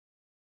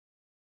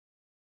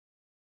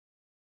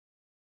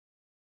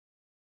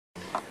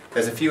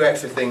There's a few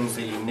extra things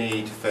that you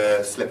need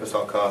for slipper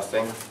sock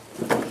casting.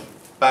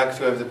 Bag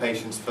to over the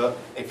patient's foot.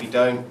 If you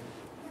don't,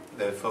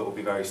 the foot will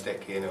be very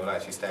sticky and it will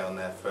actually stay on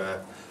there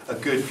for a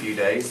good few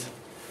days.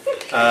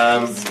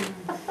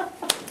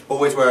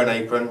 Always wear an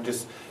apron.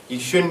 You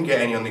shouldn't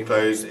get any on the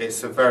clothes.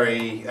 It's a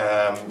very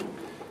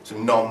sort of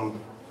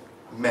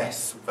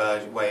non-mess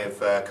way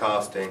of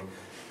casting,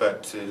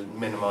 but to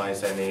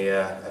minimise any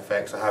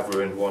effects, I have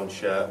ruined one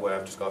shirt where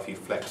I've just got a few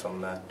flecks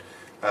on there.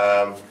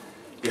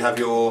 You have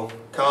your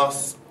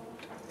cast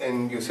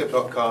in your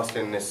Ziploc cast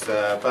in this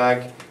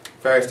bag,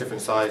 various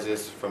different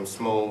sizes from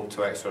small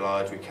to extra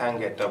large. We can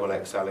get double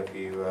XL if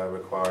you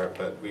require it,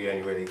 but we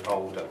only really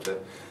hold up to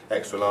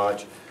extra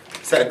large.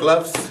 Set of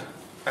gloves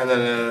and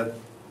then a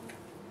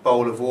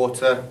bowl of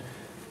water.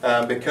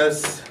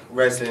 Because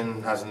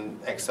resin has an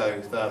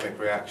exothermic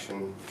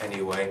reaction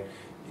anyway,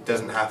 it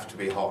doesn't have to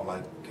be hot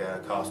like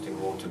casting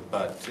water,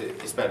 but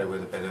it's better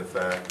with a bit of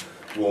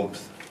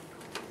warmth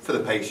for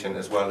the patient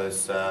as well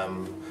as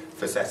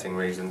for setting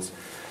reasons.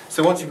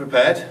 So once you're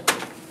prepared,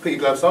 put your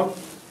gloves on.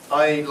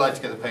 I like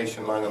to get the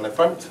patient lying on their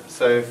front,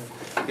 so if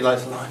you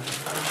like to lie on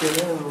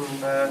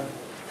and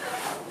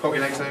pop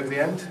your legs over the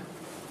end.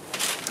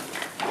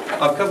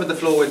 I've covered the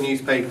floor with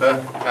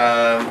newspaper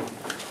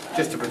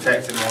just to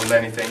protect it more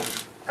than anything.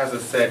 As I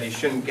said, you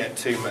shouldn't get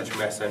too much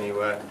mess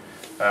anywhere.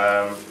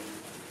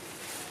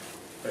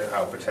 It'll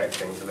help protect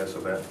things a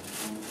little bit.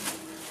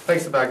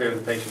 Place the bag over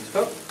the patient's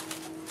foot.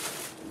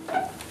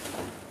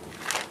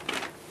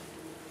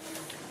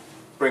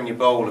 Bring your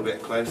bowl a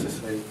bit closer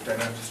so you don't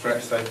have to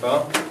stretch so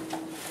far.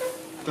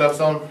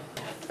 Gloves on,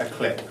 a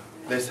clip.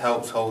 This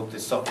helps hold the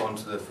sock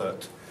onto the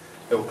foot.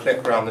 It will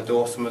clip around the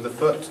dorsum of the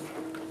foot,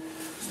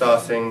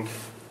 starting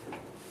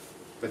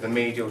with the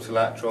medial to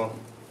lateral,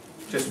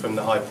 just from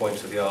the high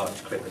point of the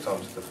arch, clip it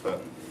onto the foot.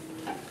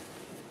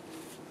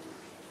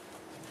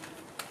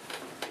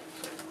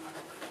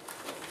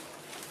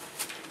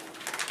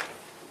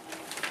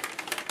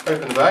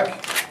 Open the bag.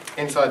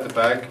 Inside the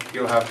bag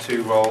you'll have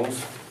 2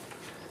 rolls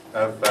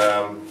of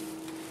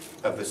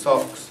the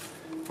socks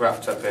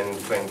wrapped up in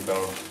cling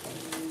film.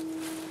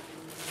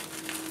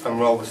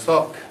 Unroll the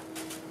sock,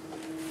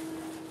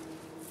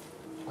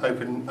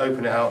 open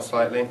it out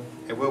slightly.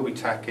 It will be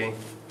tacky.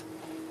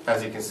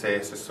 As you can see,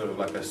 it's just sort of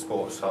like a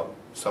sports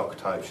sock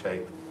type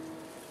shape.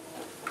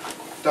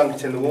 Dunk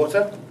it in the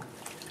water.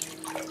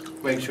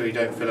 Make sure you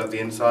don't fill up the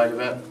inside of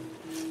it.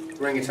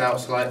 Wring it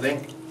out slightly.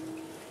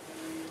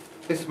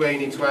 This is where you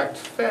need to act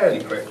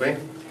fairly quickly.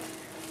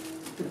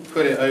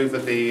 Put it over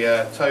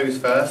the toes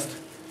first.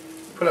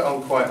 Put it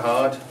on quite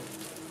hard.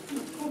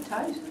 It's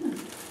toes, isn't it?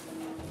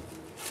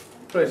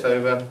 Put it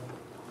over.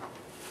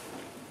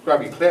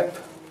 Grab your clip.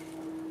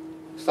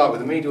 Start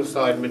with the medial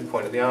side,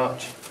 midpoint of the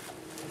arch.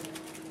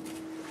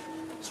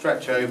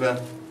 Stretch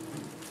over,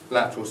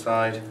 lateral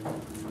side.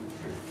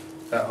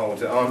 That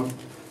holds it on.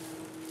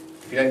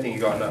 If you don't think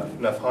you've got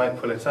enough height,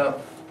 pull it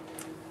up.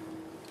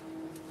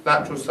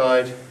 Lateral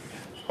side,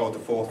 hold the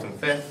 4th and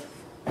 5th.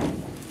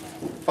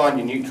 Find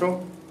your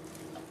neutral.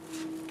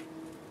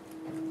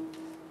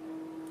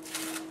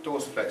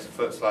 Dorsiflex the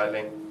foot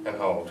slightly and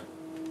hold.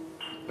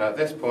 Now at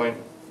this point,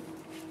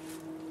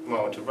 you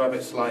might want to rub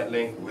it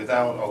slightly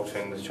without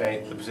altering the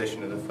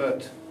position of the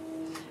foot.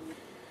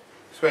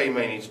 It's where you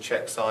may need to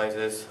check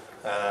sizes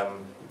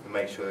and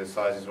make sure the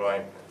size is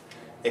right.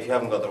 If you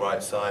haven't got the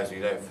right size or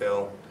you don't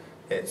feel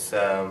it's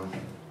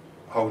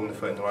holding the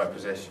foot in the right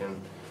position,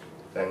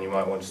 then you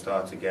might want to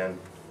start again.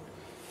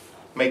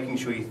 Making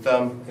sure your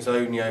thumb is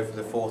only over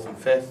the 4th and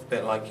 5th, a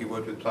bit like you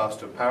would with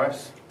plaster of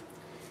Paris,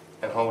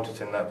 and hold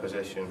it in that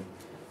position.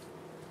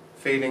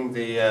 Feeling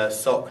the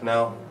sock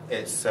now,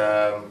 it's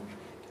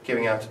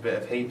giving out a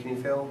bit of heat. Can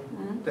you feel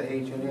the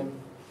heat, Julian?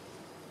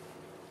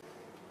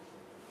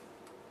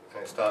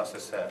 And it starts to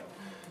set.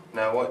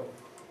 Now what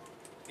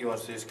you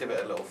want to do is give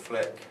it a little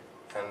flick,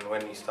 and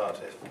when you start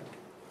to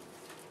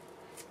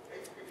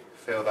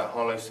feel that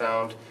hollow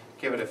sound,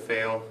 give it a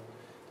feel.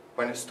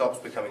 When it stops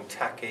becoming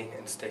tacky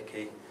and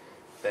sticky,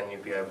 then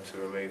you'll be able to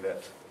remove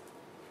it.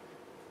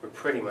 We're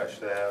pretty much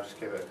there. I'll just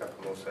give it a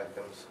couple more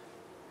seconds.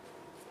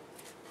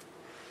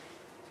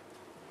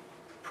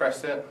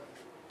 Press it.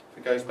 If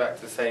it goes back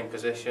to the same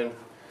position,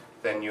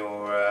 then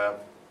you're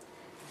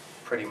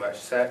pretty much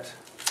set.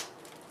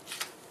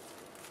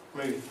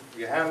 Move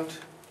your hand,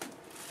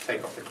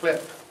 take off the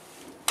clip,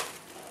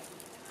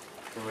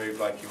 remove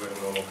like you would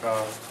a normal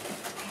cast.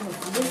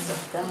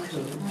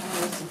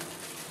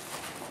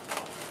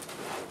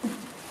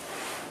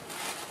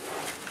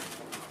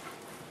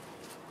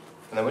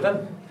 And then we're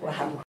done.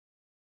 Wow.